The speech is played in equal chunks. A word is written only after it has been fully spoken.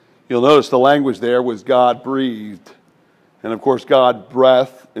You'll notice the language there was God breathed. And of course, God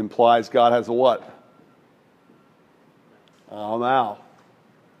breath implies God has a what? A mouth.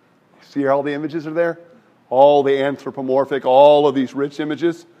 See how all the images are there? All the anthropomorphic, all of these rich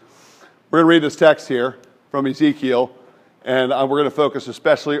images. We're going to read this text here from Ezekiel, and we're going to focus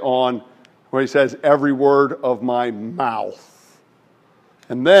especially on where he says, every word of my mouth.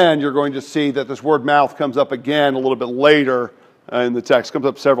 And then you're going to see that this word mouth comes up again a little bit later in the text. It comes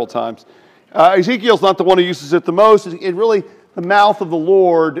up several times. Ezekiel's not the one who uses it the most. It really, the mouth of the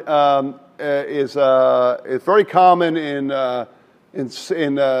Lord is very common in 1st,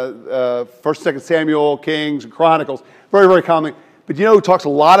 2nd Samuel, Kings, and Chronicles. Very, very common. But you know who talks a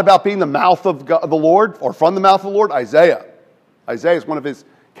lot about being the mouth of God, the Lord, or from the mouth of the Lord? Isaiah. Isaiah is one of his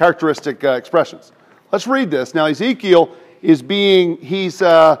characteristic expressions. Let's read this. Now Ezekiel is being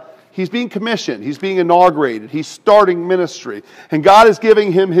commissioned. He's being inaugurated. He's starting ministry. And God is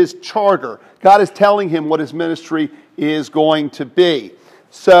giving him his charter. God is telling him what his ministry is going to be.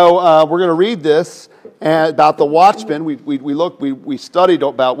 So we're going to read this about the watchman. We studied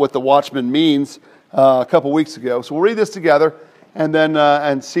about what the watchman means a couple weeks ago. So we'll read this together and then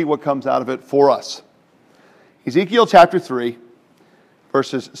and see what comes out of it for us. Ezekiel chapter 3,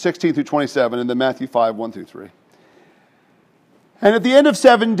 verses 16 through 27, and then Matthew 5, 1 through 3. And at the end of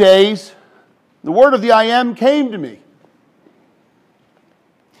 7 days, the word of the I Am came to me.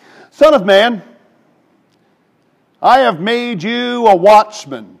 Son of man, I have made you a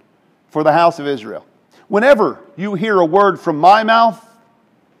watchman for the house of Israel. Whenever you hear a word from my mouth,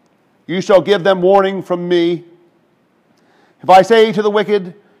 you shall give them warning from me. If I say to the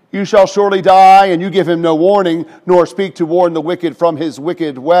wicked, you shall surely die, and you give him no warning, nor speak to warn the wicked from his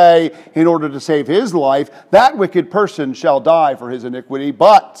wicked way in order to save his life, that wicked person shall die for his iniquity,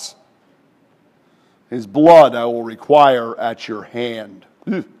 but his blood I will require at your hand.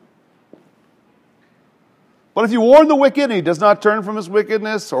 But if you warn the wicked, and he does not turn from his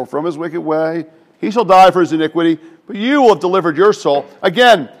wickedness or from his wicked way, he shall die for his iniquity, but you will have delivered your soul.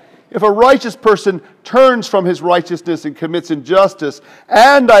 Again, if a righteous person turns from his righteousness and commits injustice,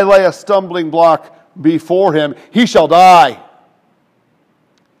 and I lay a stumbling block before him, he shall die.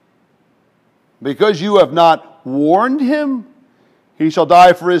 Because you have not warned him, he shall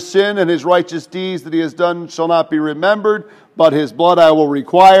die for his sin, and his righteous deeds that he has done shall not be remembered, but his blood I will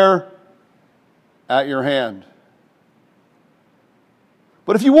require at your hand.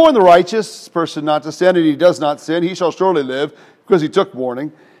 But if you warn the righteous person not to sin, and he does not sin, he shall surely live, because he took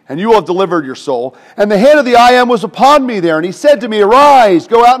warning. And you will have delivered your soul. And the hand of the I Am was upon me there. And he said to me, arise,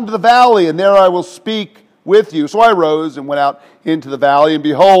 go out into the valley, and there I will speak with you. So I rose and went out into the valley. And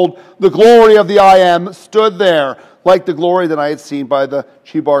behold, the glory of the I Am stood there, like the glory that I had seen by the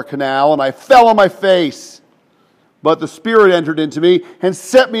Chebar Canal. And I fell on my face. But the Spirit entered into me and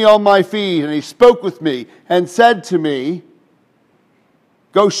set me on my feet. And he spoke with me and said to me,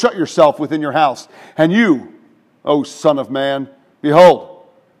 go shut yourself within your house. And you, O Son of Man, behold,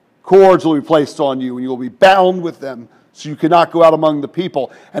 cords will be placed on you, and you will be bound with them, so you cannot go out among the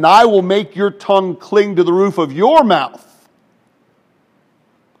people. And I will make your tongue cling to the roof of your mouth,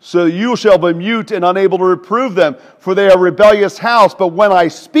 so you shall be mute and unable to reprove them, for they are a rebellious house. But when I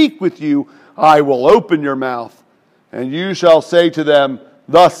speak with you, I will open your mouth, and you shall say to them,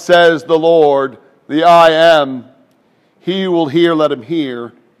 thus says the Lord, the I Am. He who will hear, let him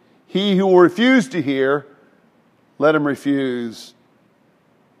hear. He who will refuse to hear, let him refuse.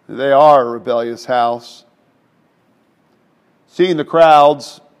 They are a rebellious house. Seeing the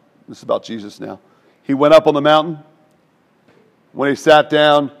crowds, this is about Jesus now, he went up on the mountain. When he sat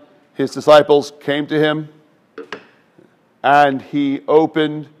down, his disciples came to him, and he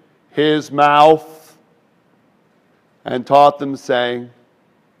opened his mouth and taught them, saying,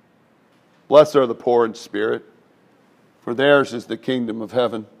 blessed are the poor in spirit, for theirs is the kingdom of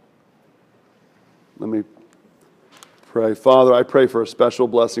heaven. Let me pray. Father, I pray for a special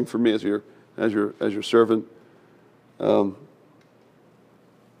blessing for me as your servant, for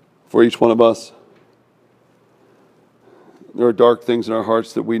each one of us. There are dark things in our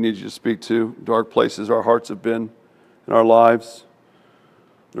hearts that we need you to speak to, dark places our hearts have been in our lives.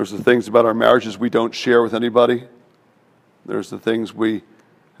 There's the things about our marriages we don't share with anybody. There's the things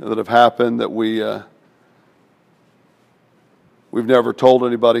that have happened that we've never told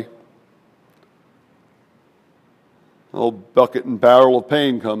anybody. An old bucket and barrel of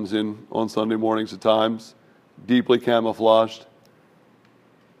pain comes in on Sunday mornings at times, deeply camouflaged.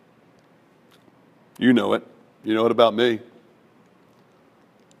 You know it. You know it about me.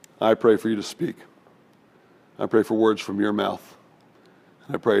 I pray for you to speak. I pray for words from your mouth.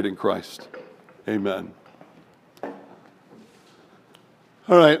 I pray it in Christ. Amen.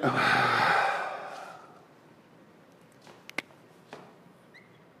 All right.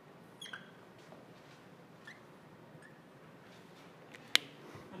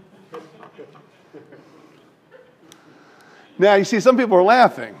 Now, you see, some people are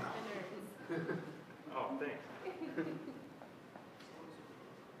laughing. Oh, thanks.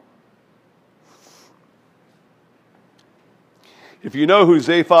 If you know who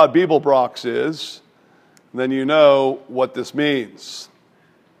Zaphod Beeblebrox is, then you know what this means.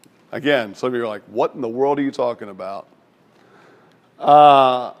 Again, some of you are like, what in the world are you talking about?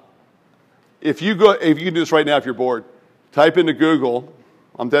 If you can do this right now if you're bored, type into Google,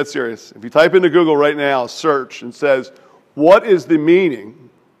 I'm dead serious. If you type into Google right now, search, and says, what is the meaning,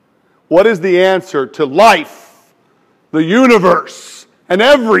 what is the answer to life, the universe, and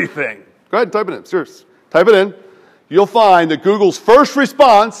everything? Go ahead and type it in, serious. Type it in. You'll find that Google's first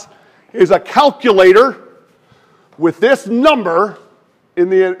response is a calculator with this number in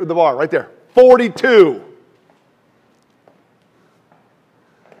the bar, right there, 42.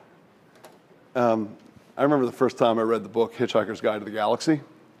 I remember the first time I read the book Hitchhiker's Guide to the Galaxy,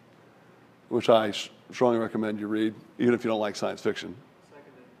 which I strongly recommend you read, even if you don't like science fiction.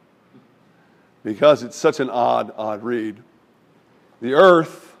 Because it's such an odd read. The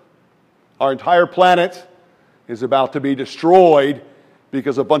Earth, our entire planet, is about to be destroyed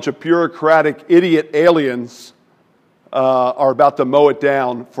because a bunch of bureaucratic idiot aliens are about to mow it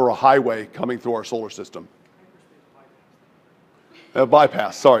down for a highway coming through our solar system.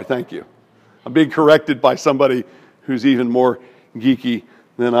 Bypass, sorry, thank you. I'm being corrected by somebody who's even more geeky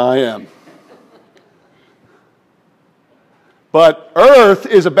than I am. But Earth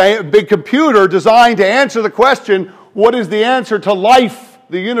is a big computer designed to answer the question, what is the answer to life,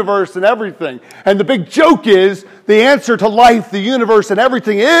 the universe, and everything? And the big joke is, the answer to life, the universe, and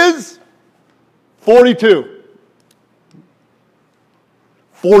everything is 42.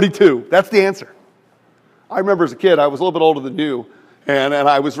 42. That's the answer. I remember as a kid, I was a little bit older than you, and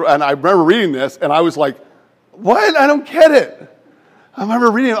I remember reading this, and I was like, what? I don't get it. I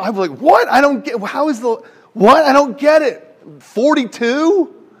remember reading it, I was like, what? I don't get, what? I don't get it.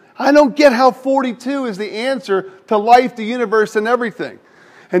 42? I don't get how 42 is the answer to life, the universe, and everything.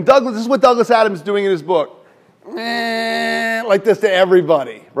 And this is what Douglas Adams is doing in his book. Like this to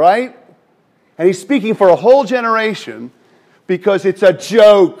everybody, right? And he's speaking for a whole generation because it's a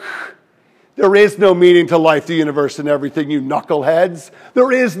joke. There is no meaning to life, the universe, and everything, you knuckleheads.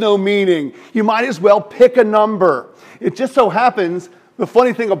 There is no meaning. You might as well pick a number. It just so happens, the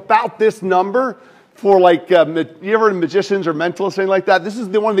funny thing about this number, for like, you ever magicians or mentalists, anything like that, this is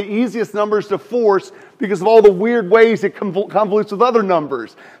one of the easiest numbers to force because of all the weird ways it convolutes with other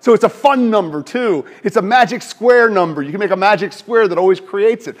numbers. So it's a fun number too. It's a magic square number. You can make a magic square that always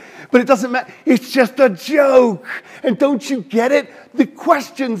creates it. But it doesn't matter. It's just a joke. And don't you get it? The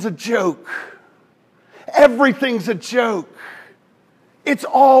question's a joke. Everything's a joke. It's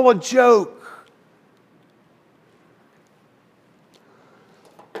all a joke.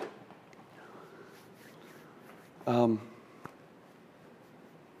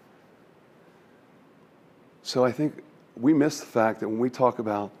 So I think we miss the fact that when we talk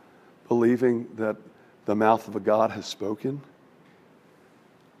about believing that the mouth of a God has spoken,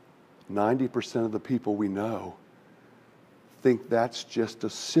 90% of the people we know think that's just a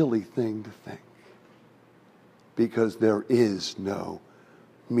silly thing to think because there is no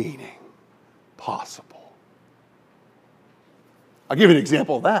meaning possible. I'll give you an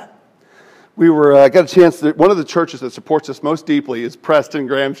example of that. We got a chance one of the churches that supports us most deeply is Preston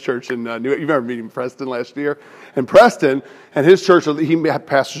Graham's church in New York. You remember meeting Preston last year? And Preston and his church, he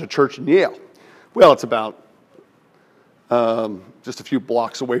pastors a church in Yale. Well, it's about just a few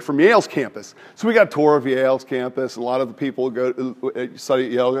blocks away from Yale's campus. So we got a tour of Yale's campus. A lot of the people who study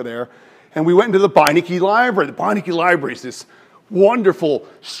at Yale go there. And we went into the Beinecke Library. The Beinecke Library is this wonderful,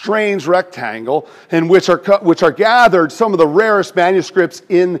 strange rectangle in which are gathered some of the rarest manuscripts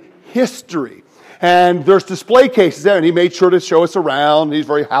in history. And there's display cases there, and he made sure to show us around. He's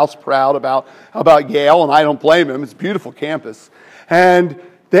very house proud about Yale, and I don't blame him. It's a beautiful campus. And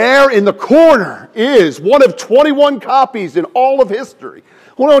there in the corner is one of 21 copies in all of history.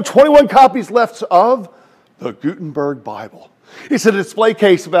 One of 21 copies left of the Gutenberg Bible. It's a display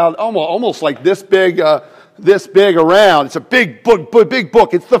case about almost like this big around. It's a big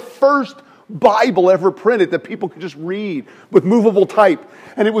book. It's the first Bible ever printed that people could just read with movable type.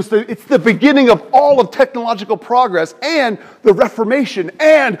 And it's the beginning of all of technological progress and the Reformation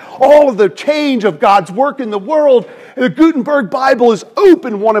and all of the change of God's work in the world. And the Gutenberg Bible is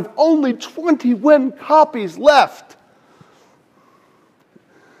open, one of only 21 copies left.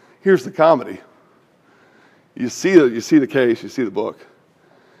 Here's the comedy. You see the case, you see the book.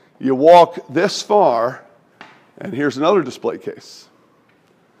 You walk this far, and here's another display case.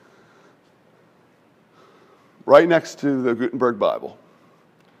 Right next to the Gutenberg Bible.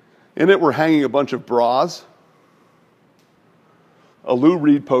 In it, we're hanging a bunch of bras, a Lou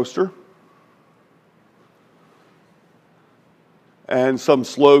Reed poster, and some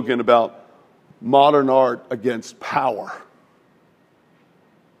slogan about modern art against power.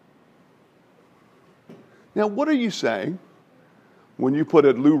 Now, what are you saying when you put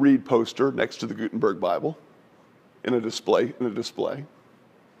a Lou Reed poster next to the Gutenberg Bible in a display?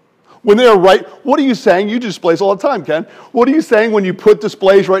 When they're right, what are you saying? You do displays all the time, Ken. What are you saying when you put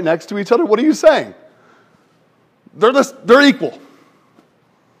displays right next to each other? What are you saying? They're equal.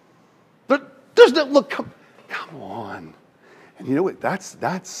 There's no, look, come on. And you know what?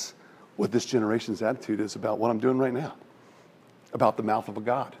 That's what this generation's attitude is about what I'm doing right now. About the mouth of a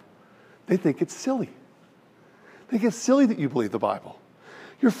God. They think it's silly. They think it's silly that you believe the Bible.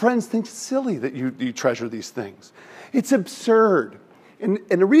 Your friends think it's silly that you treasure these things. It's absurd. And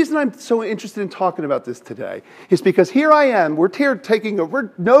the reason I'm so interested in talking about this today is because here I am, we're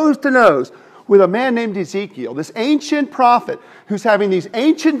nose to nose with a man named Ezekiel, this ancient prophet who's having these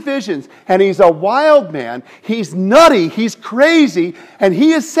ancient visions, and he's a wild man, he's nutty, he's crazy, and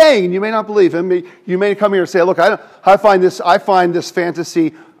he is saying, and you may not believe him, you may come here and say, look, I find this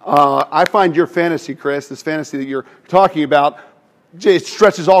fantasy, I find your fantasy, Chris, this fantasy that you're talking about, it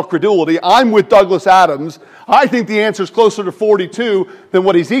stretches all credulity. I'm with Douglas Adams. I think the answer is closer to 42 than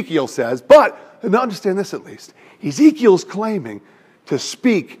what Ezekiel says. But, and understand this at least, Ezekiel's claiming to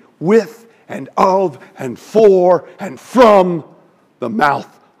speak with and of and for and from the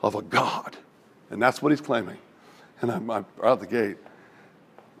mouth of a God. And that's what he's claiming. And I'm out the gate.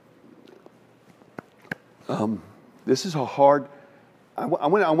 This is a hard... I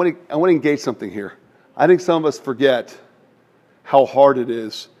want to engage something here. I think some of us forget how hard it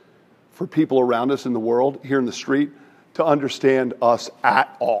is for people around us in the world, here in the street, to understand us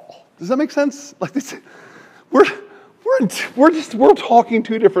at all. Does that make sense? Like this, we're talking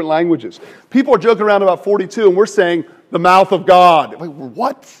two different languages. People are joking around about 42, and we're saying the mouth of God. Like,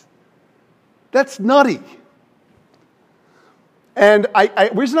 what? That's nutty. And the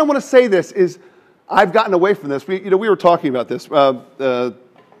reason I want to say this is I've gotten away from this. We were talking about this. McLaren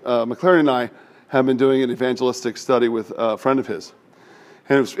and I have been doing an evangelistic study with a friend of his,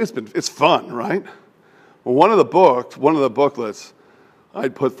 and it's fun, right? Well, one of the booklets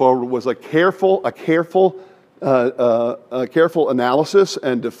I'd put forward was a careful analysis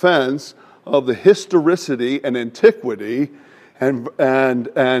and defense of the historicity and antiquity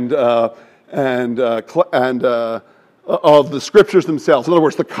of the scriptures themselves. In other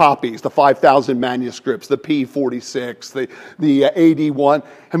words, the copies, the 5,000 manuscripts, the P46, the AD1.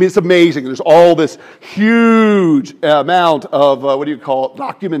 I mean, it's amazing. There's all this huge amount of,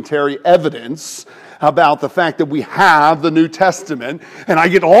 documentary evidence about the fact that we have the New Testament. And I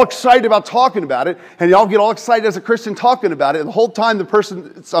get all excited about talking about it, and y'all get all excited as a Christian talking about it, and the whole time the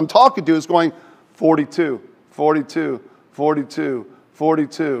person I'm talking to is going, 42, 42, 42,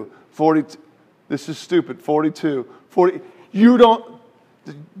 42, 42. This is stupid, 42. 40, do you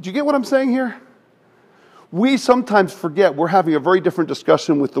get what I'm saying here? We sometimes forget we're having a very different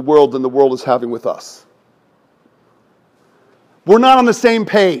discussion with the world than the world is having with us. We're not on the same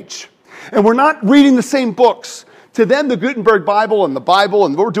page, and we're not reading the same books. To them, the Gutenberg Bible and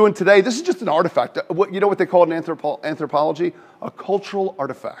what we're doing today, this is just an artifact. You know what they call it in anthropology? A cultural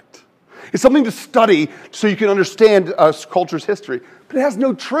artifact. It's something to study so you can understand a culture's history, but it has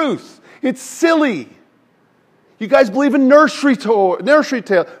no truth. It's silly. You guys believe in nursery tale,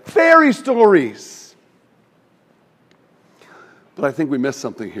 fairy stories. But I think we missed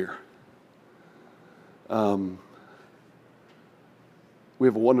something here. We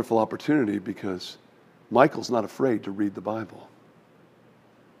have a wonderful opportunity because Michael's not afraid to read the Bible.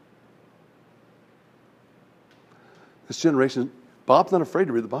 This generation, Bob's not afraid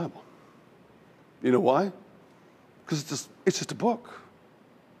to read the Bible. You know why? Because it's just a book.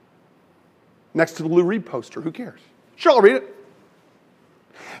 Next to the Lou Reed poster. Who cares? Sure, I'll read it.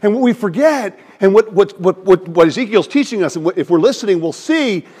 And what we forget, and what Ezekiel's teaching us, and if we're listening, we'll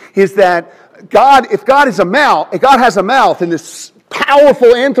see, is that if God has a mouth in this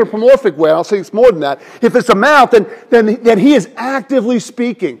powerful anthropomorphic way, I'll say it's more than that. If it's a mouth, then he is actively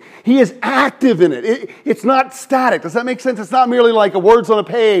speaking. He is active in it. It's not static. Does that make sense? It's not merely like words on a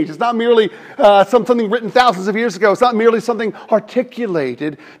page. It's not merely something written thousands of years ago. It's not merely something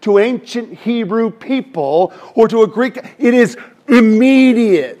articulated to ancient Hebrew people or to a Greek. It is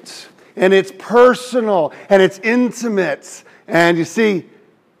immediate, and it's personal, and it's intimate. And you see,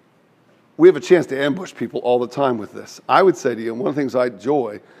 we have a chance to ambush people all the time with this. I would say to you, and one of the things I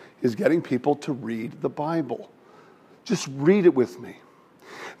enjoy is getting people to read the Bible. Just read it with me.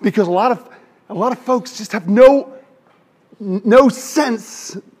 Because a lot of folks just have no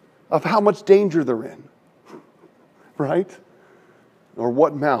sense of how much danger they're in. Right? Or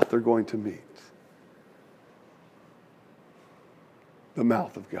what mouth they're going to meet. The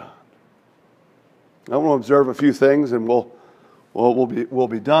mouth of God. I want to observe a few things, and we'll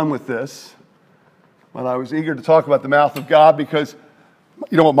be done with this. But I was eager to talk about the mouth of God because,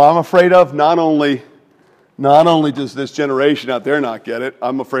 you know what I'm afraid of? Not only does this generation out there not get it,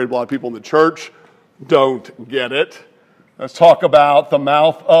 I'm afraid a lot of people in the church don't get it. Let's talk about the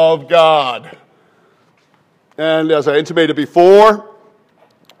mouth of God. And as I intimated before,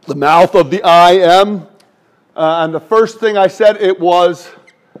 the mouth of the I am. And the first thing I said, it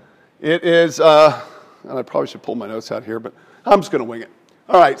is, and I probably should pull my notes out here, but I'm just going to wing it.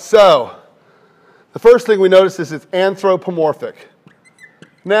 All right, so the first thing we notice is it's anthropomorphic.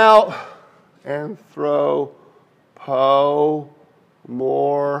 Now, anthropomorphic.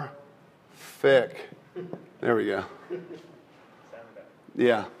 There we go.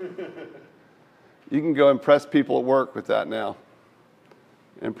 Yeah. You can go impress people at work with that now.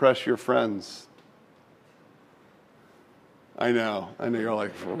 Impress your friends. I know you're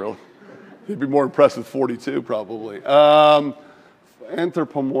like, for real? You'd be more impressed with 42 probably.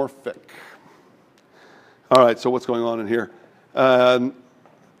 Anthropomorphic. All right, so what's going on in here?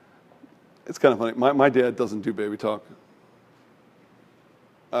 It's kind of funny. My dad doesn't do baby talk.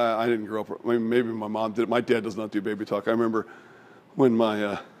 I didn't grow up. I mean, maybe my mom did. My dad does not do baby talk. I remember when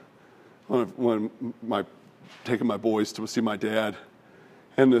taking my boys to see my dad,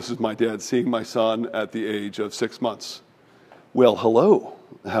 and this is my dad seeing my son at the age of 6 months. Well, hello.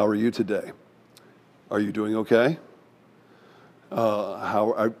 How are you today? Are you doing okay?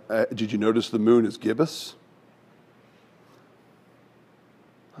 Did you notice the moon is gibbous?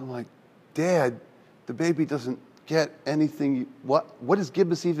 I'm like, Dad, the baby doesn't get anything. What does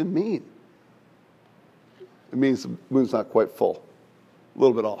gibbous even mean? It means the moon's not quite full, a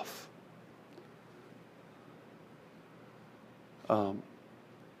little bit off.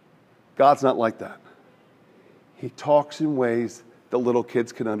 God's not like that. He talks in ways that little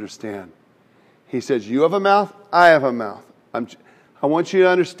kids can understand. He says, you have a mouth, I have a mouth. I want you to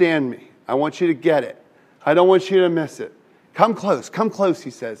understand me. I want you to get it. I don't want you to miss it. Come close, he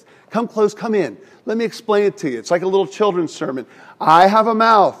says. Come close, come in. Let me explain it to you. It's like a little children's sermon. I have a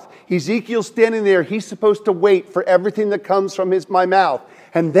mouth. Ezekiel's standing there. He's supposed to wait for everything that comes from my mouth.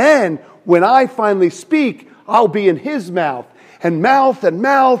 And then, when I finally speak, I'll be in his mouth. And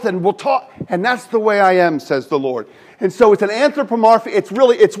we'll talk. And that's the way I am, says the Lord. And so it's an anthropomorphic. It's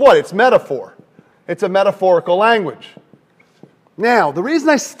what? It's metaphor. It's a metaphorical language. Now, the reason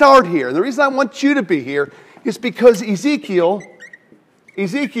I start here, and the reason I want you to be here, is because Ezekiel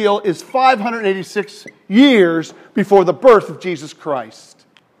is 586 years before the birth of Jesus Christ.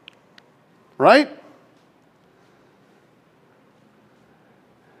 Right?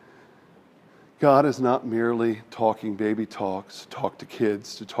 God is not merely talking baby talks, talk to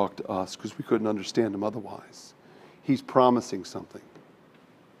kids, to talk to us, because we couldn't understand him otherwise. He's promising something.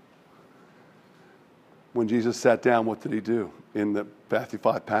 When Jesus sat down, what did he do in the Matthew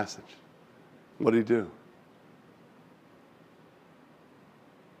 5 passage? What did he do?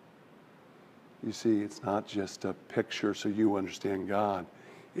 You see, it's not just a picture so you understand God.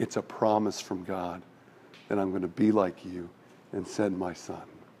 It's a promise from God that I'm going to be like you and send my son.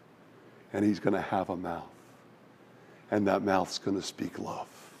 And he's going to have a mouth. And that mouth's going to speak love.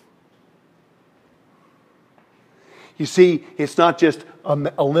 You see, it's not just a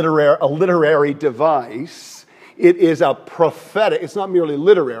literary device. It is a prophetic. It's not merely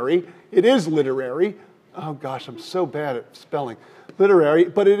literary. It is literary. Oh gosh, I'm so bad at spelling. Literary,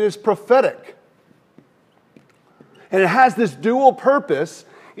 but it is prophetic. And it has this dual purpose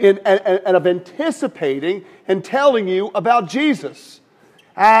of anticipating and telling you about Jesus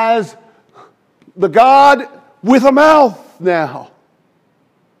as the God with a mouth now.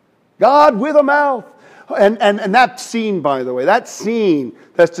 God with a mouth. And that scene, by the way, that scene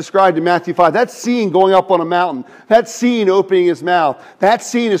that's described in Matthew 5, that scene going up on a mountain, that scene opening his mouth, that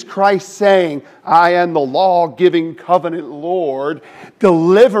scene is Christ saying, I am the law-giving covenant Lord,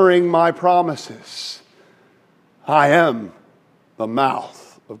 delivering my promises. I am the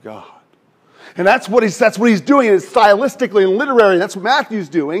mouth of God. And that's what he's doing. It's stylistically and literary. That's what Matthew's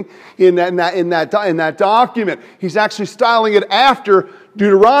doing in that document. He's actually styling it after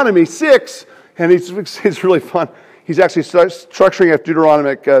Deuteronomy 6. And it's really fun. He's actually structuring it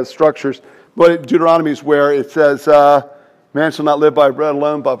Deuteronomic structures. But Deuteronomy is where it says, man shall not live by bread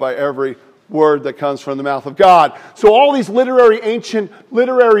alone, but by every word that comes from the mouth of God. So all these ancient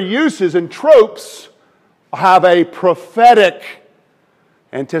literary uses and tropes have a prophetic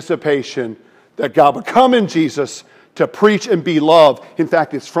anticipation that God would come in Jesus to preach and be loved. In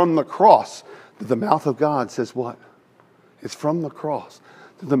fact, it's from the cross that the mouth of God says what? It's from the cross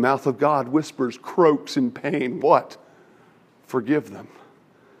that the mouth of God whispers, croaks in pain. What? Forgive them,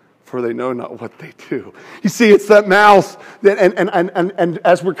 for they know not what they do. You see, it's that mouth that, and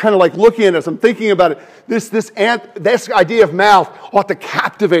as we're kind of like looking at it, as I'm thinking about it, this idea of mouth ought to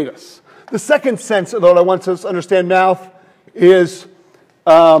captivate us. The second sense that I want us to understand mouth is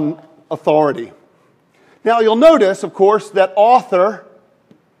authority. Now, you'll notice, of course, that author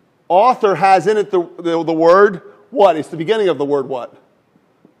has in it the word what? It's the beginning of the word what?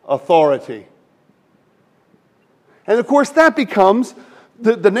 Authority. And, of course, that becomes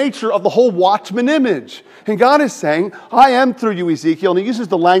the nature of the whole watchman image. And God is saying, I am through you, Ezekiel. And he uses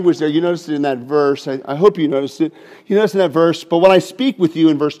the language there. You noticed it in that verse. I hope you noticed it. You noticed in that verse, but when I speak with you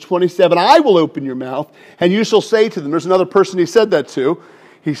in verse 27, I will open your mouth, and you shall say to them. There's another person he said that to.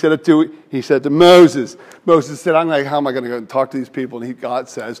 He said to Moses. Moses said, how am I going to go and talk to these people? And God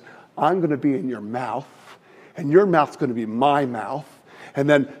says, I'm going to be in your mouth, and your mouth's going to be my mouth. And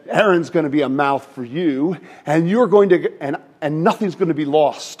then Aaron's going to be a mouth for you, and you're going to, and nothing's going to be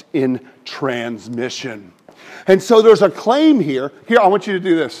lost in transmission. And so there's a claim here. Here, I want you to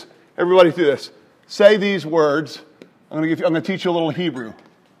do this. Everybody do this. Say these words. I'm going to teach you a little Hebrew.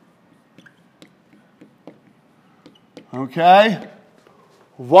 Okay?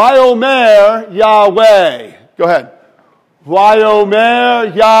 Vayomer Yahweh. Go ahead.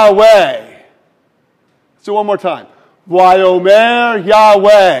 Vayomer Yahweh. Let's do it one more time. Vayomer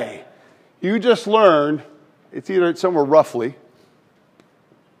Yahweh. You just learned, it's either somewhere roughly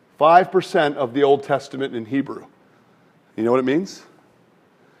 5% of the Old Testament in Hebrew. You know what it means?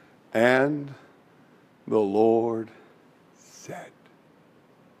 And the Lord said.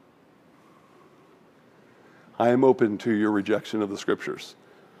 I am open to your rejection of the Scriptures.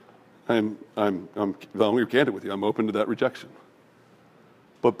 I'm candid with you. I'm open to that rejection.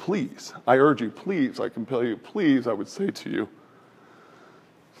 But please, I urge you, please, I compel you, please, I would say to you,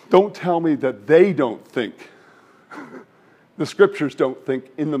 don't tell me that they don't think, the Scriptures don't think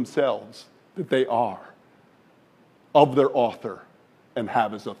in themselves that they are of their author and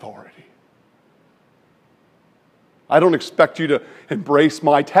have his authority. I don't expect you to embrace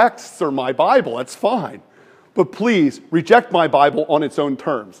my texts or my Bible. That's fine. But please, reject my Bible on its own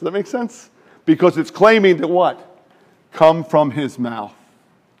terms. Does that make sense? Because it's claiming to what? Come from his mouth.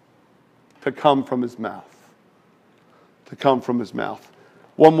 To come from his mouth. To come from his mouth.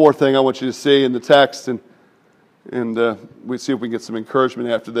 One more thing I want you to see in the text, and we see if we can get some encouragement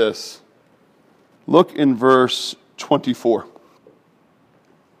after this. Look in verse 24.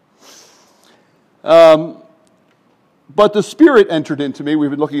 But the Spirit entered into me. We've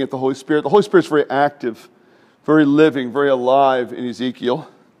been looking at the Holy Spirit. The Holy Spirit's very active, very living, very alive in Ezekiel.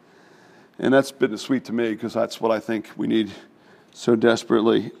 And that's been sweet to me because that's what I think we need so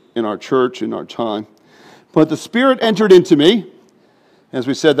desperately in our church, in our time. But the Spirit entered into me. As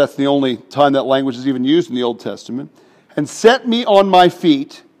we said, that's the only time that language is even used in the Old Testament. And set me on my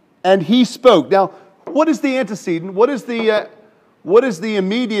feet, and he spoke. Now, what is the antecedent? What is the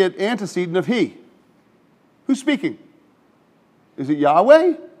immediate antecedent of he? Who's speaking? Is it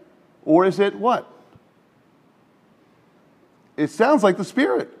Yahweh? Or is it what? It sounds like the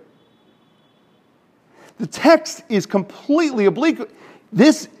Spirit. The text is completely oblique.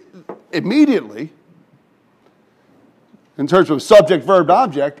 This immediately, in terms of subject, verb,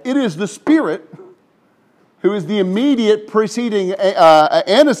 object, it is the Spirit who is the immediate preceding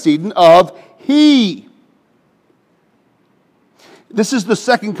antecedent of he. This is the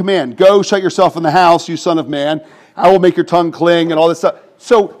second command. Go, shut yourself in the house, you son of man. I will make your tongue cling and all this stuff.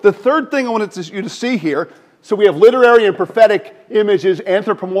 So the third thing I wanted you to see here, so we have literary and prophetic images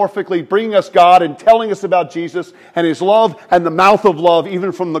anthropomorphically bringing us God and telling us about Jesus and his love and the mouth of love,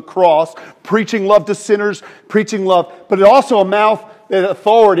 even from the cross, preaching love to sinners, preaching love, but it also a mouth, and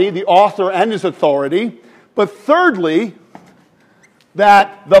authority, the author and his authority. But thirdly,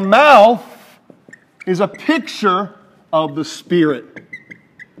 that the mouth is a picture of the Spirit.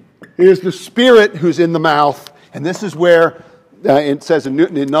 It is the Spirit who's in the mouth, and this is where it says in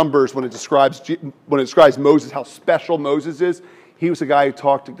Numbers when it describes Moses, how special Moses is. He was the guy who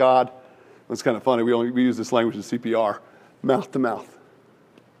talked to God. It's kind of funny. We use this language in CPR, mouth to mouth.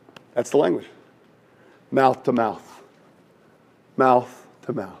 That's the language. Mouth to mouth. Mouth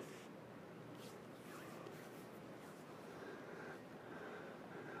to mouth.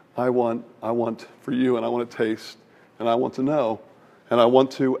 I want for you, and I want to taste, and I want to know, And I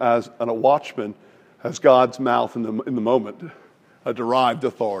want to, as a watchman, as God's mouth in the moment, a derived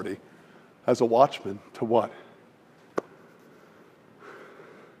authority, as a watchman, to what?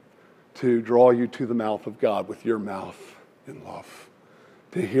 To draw you to the mouth of God with your mouth in love.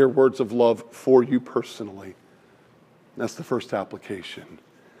 To hear words of love for you personally. That's the first application.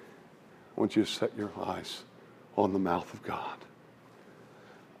 I want you to set your eyes on the mouth of God.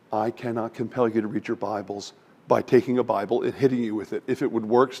 I cannot compel you to read your Bibles by taking a Bible and hitting you with it. If it would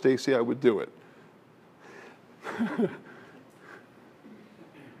work, Stacy, I would do it.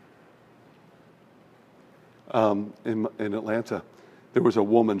 In Atlanta, there was a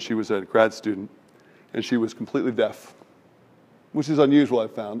woman, she was a grad student, and she was completely deaf, which is unusual, I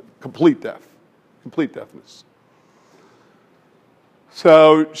found. Complete deafness.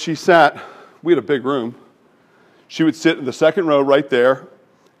 So she sat, we had a big room. She would sit in the second row right there,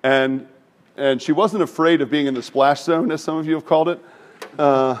 and she wasn't afraid of being in the splash zone, as some of you have called it.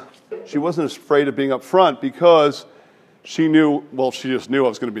 She wasn't afraid of being up front because she knew, well, she just knew I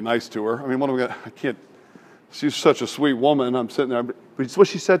was going to be nice to her. I mean, what am I going to, I can't, she's such a sweet woman. I'm sitting there, but it's what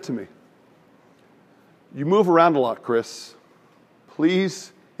she said to me. You move around a lot, Chris.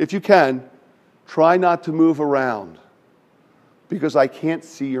 Please, if you can, try not to move around because I can't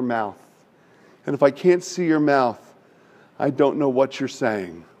see your mouth. And if I can't see your mouth, I don't know what you're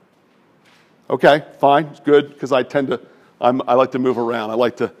saying. Okay, fine, it's good, because I like to move around. I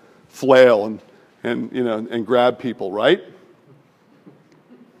like to flail and grab people, right?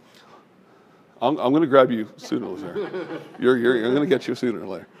 I'm going to grab you sooner or later. I'm going to get you sooner or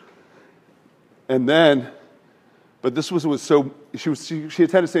later. And then, but this was so, she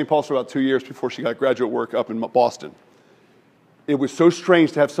attended St. Paul's for about 2 years before she got graduate work up in Boston. It was so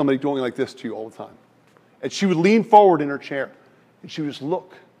strange to have somebody doing like this to you all the time. And she would lean forward in her chair, and she would just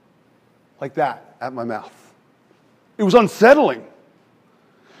look like that at my mouth. It was unsettling.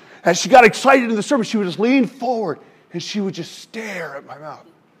 As she got excited in the service, she would just lean forward, and she would just stare at my mouth.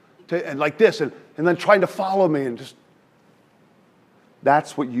 And like this, and then trying to follow me, and just...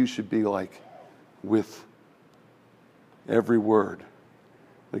 That's what you should be like with every word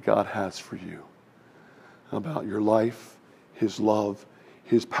that God has for you about your life, His love,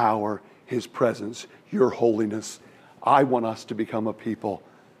 His power, His presence, your holiness. I want us to become a people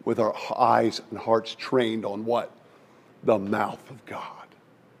with our eyes and hearts trained on what? The mouth of God.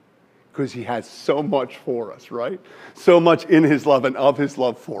 Because He has so much for us, right? So much in His love and of His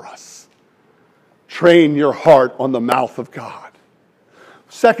love for us. Train your heart on the mouth of God.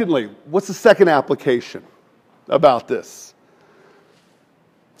 Secondly, what's the second application about this?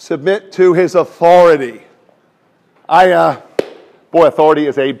 Submit to His authority. Authority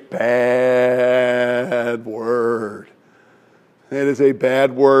is a bad word. It is a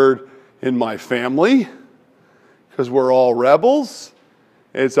bad word in my family because we're all rebels.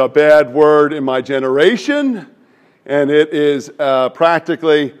 It's a bad word in my generation, and it is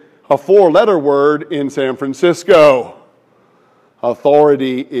practically a 4-letter word in San Francisco.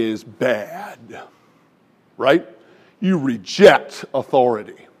 Authority is bad, right? You reject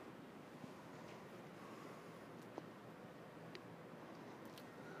authority.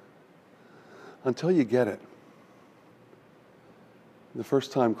 Until you get it. The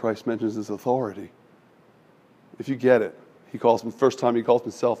first time Christ mentions His authority, if you get it, first time He calls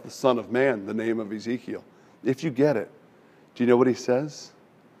Himself the Son of Man, the name of Ezekiel. If you get it, do you know what He says?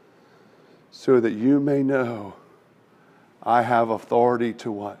 So that you may know I have authority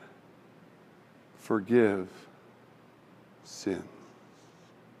to what? Forgive sin.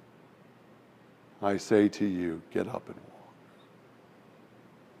 I say to you, get up and walk.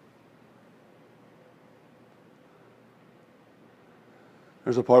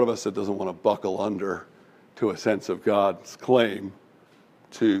 There's a part of us that doesn't want to buckle under to a sense of God's claim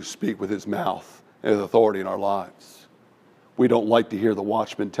to speak with His mouth and His authority in our lives. We don't like to hear the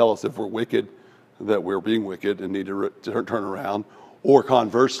watchman tell us if we're wicked, that we're being wicked and need to turn around. Or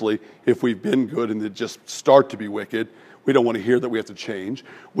conversely, if we've been good and they just start to be wicked, we don't want to hear that we have to change.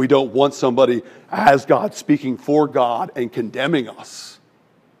 We don't want somebody as God speaking for God and condemning us.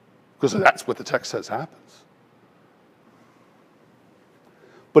 Because that's what the text says happens.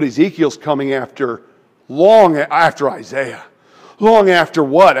 But Ezekiel's coming long after Isaiah. Long after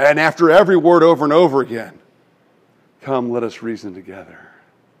what? And after every word over and over again. Come, let us reason together.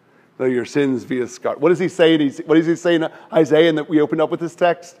 Though your sins be as scarlet. What does he say in Isaiah that we opened up with this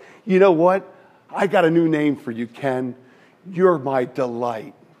text? You know what? I got a new name for you, Ken. You're my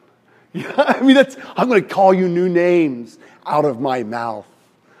delight. I'm going to call you new names out of my mouth.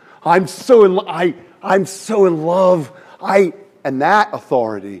 I'm so in love. And that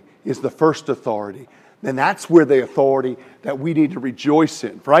authority is the first authority. then that's where the authority that we need to rejoice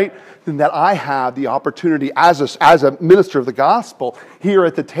in, right? And that I have the opportunity as a minister of the gospel here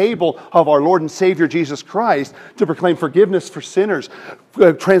at the table of our Lord and Savior Jesus Christ to proclaim forgiveness for sinners,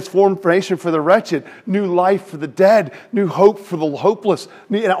 transformation for the wretched, new life for the dead, new hope for the hopeless,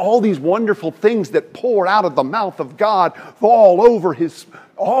 and all these wonderful things that pour out of the mouth of God all over His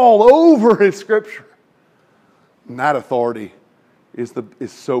Scripture. And that authority is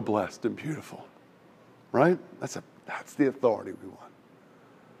so blessed and beautiful. Right? That's the authority we want.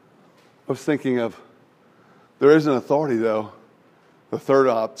 I was thinking of, there is an authority though.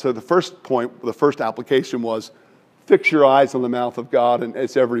 So the first point, the first application was, fix your eyes on the mouth of God and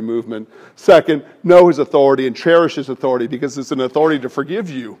its every movement. Second, know His authority and cherish His authority, because it's an authority to forgive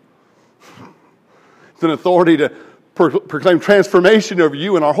you. It's an authority to proclaim transformation over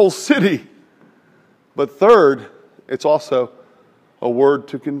you and our whole city. But third, it's also a word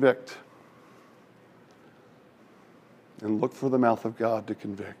to convict. And look for the mouth of God to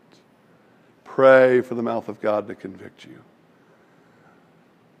convict. Pray for the mouth of God to convict you.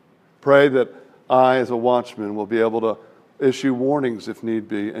 Pray that I, as a watchman, will be able to issue warnings if need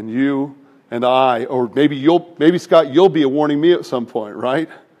be. And you and I, or maybe Scott, you'll be warning me at some point, right?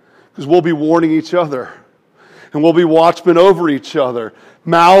 Because we'll be warning each other. And we'll be watchmen over each other.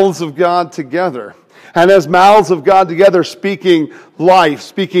 Mouths of God together. And as mouths of God together, speaking life,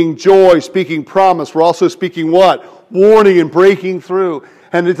 speaking joy, speaking promise, we're also speaking what? Warning and breaking through.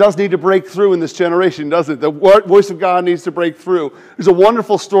 And it does need to break through in this generation, doesn't it? The voice of God needs to break through. There's a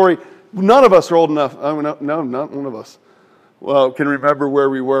wonderful story. None of us are old enough. No, not one of us. Well, can remember where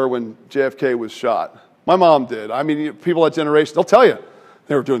we were when JFK was shot. My mom did. I mean, people that generation, they'll tell you.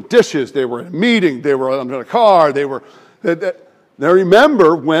 They were doing dishes. They were in a meeting. They were in a car. They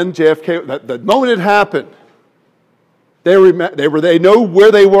remember when JFK, the moment it happened. They know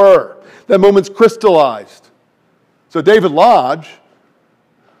where they were. That moment's crystallized. So David Lodge,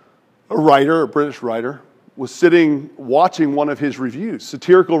 a British writer, was sitting watching one of his reviews,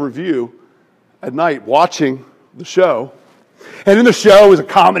 satirical review, at night, watching the show. And in the show, it was a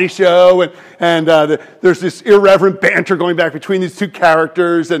comedy show, and there's this irreverent banter going back between these two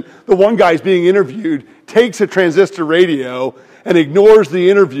characters, and the one guy's being interviewed, takes a transistor radio and ignores the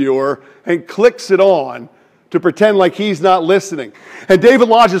interviewer and clicks it on to pretend like he's not listening. And David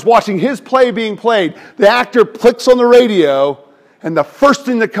Lodge is watching his play being played. The actor clicks on the radio, and the first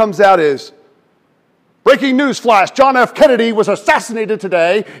thing that comes out is, breaking news flash, John F. Kennedy was assassinated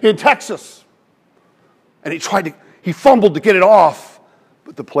today in Texas. And he fumbled to get it off,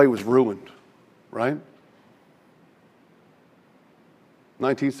 but the play was ruined, right?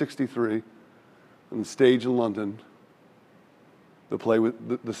 1963, on the stage in London, the play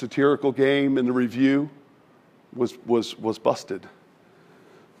with the satirical game and the review was busted.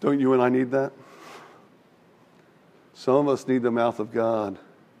 Don't you and I need that? Some of us need the mouth of God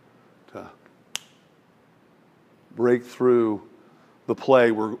to break through the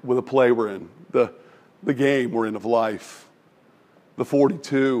play we're in, the game we're in of life, the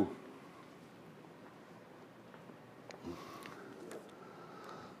 42.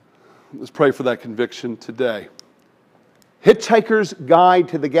 Let's pray for that conviction today. Hitchhiker's Guide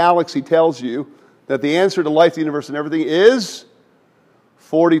to the Galaxy tells you that the answer to life, the universe, and everything is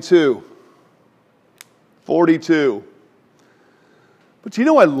 42. 42. But you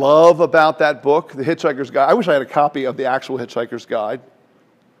know what I love about that book, The Hitchhiker's Guide? I wish I had a copy of the actual Hitchhiker's Guide.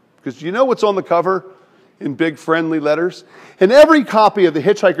 Because you know what's on the cover in big friendly letters? In every copy of The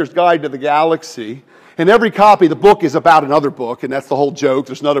Hitchhiker's Guide to the Galaxy, in every copy, the book is about another book, and that's the whole joke.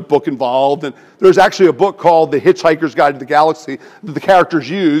 There's another book involved, and there's actually a book called The Hitchhiker's Guide to the Galaxy that the characters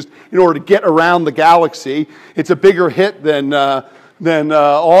used in order to get around the galaxy. It's a bigger hit than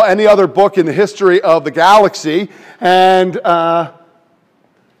any other book in the history of the galaxy, and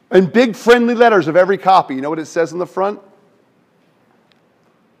in big friendly letters of every copy, you know what it says on the front?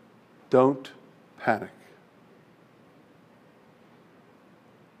 Don't panic.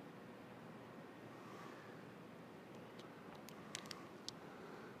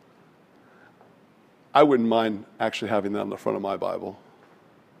 I wouldn't mind actually having that on the front of my Bible.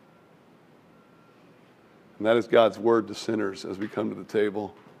 And that is God's word to sinners as we come to the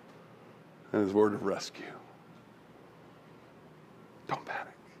table, and His word of rescue. Don't panic.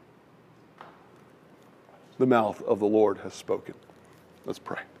 The mouth of the Lord has spoken. Let's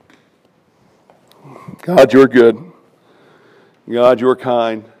pray. God, you're good. God, you're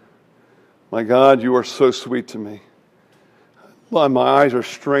kind. My God, you are so sweet to me. Lord, my eyes are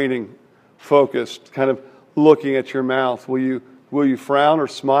straining, focused, kind of looking at your mouth. Will you frown or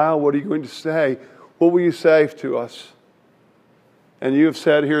smile? What are you going to say? What will you say to us? And you have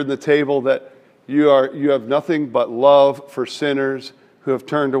said here at the table that You have nothing but love for sinners who have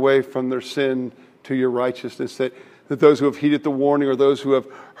turned away from their sin to your righteousness. That those who have heeded the warning, or those who have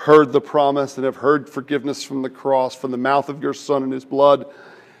heard the promise and have heard forgiveness from the cross, from the mouth of your Son and his blood,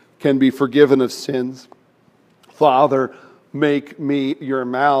 can be forgiven of sins. Father, make me your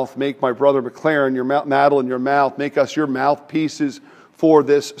mouth. Make my brother McLaren your mouth, Madeline your mouth. Make us your mouthpieces for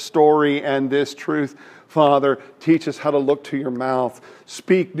this story and this truth. Father, teach us how to look to your mouth.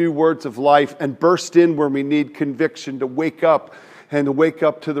 Speak new words of life and burst in where we need conviction to wake up and to wake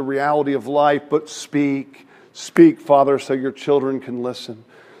up to the reality of life. But speak, Father, so your children can listen.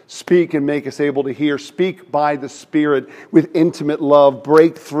 Speak and make us able to hear. Speak by the Spirit with intimate love.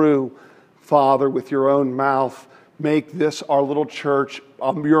 Break through, Father, with your own mouth. Make this our little church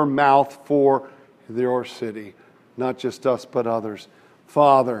your mouth for your city. Not just us, but others.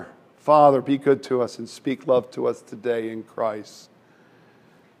 Father, be good to us and speak love to us today in Christ.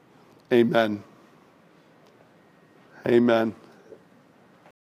 Amen. Amen.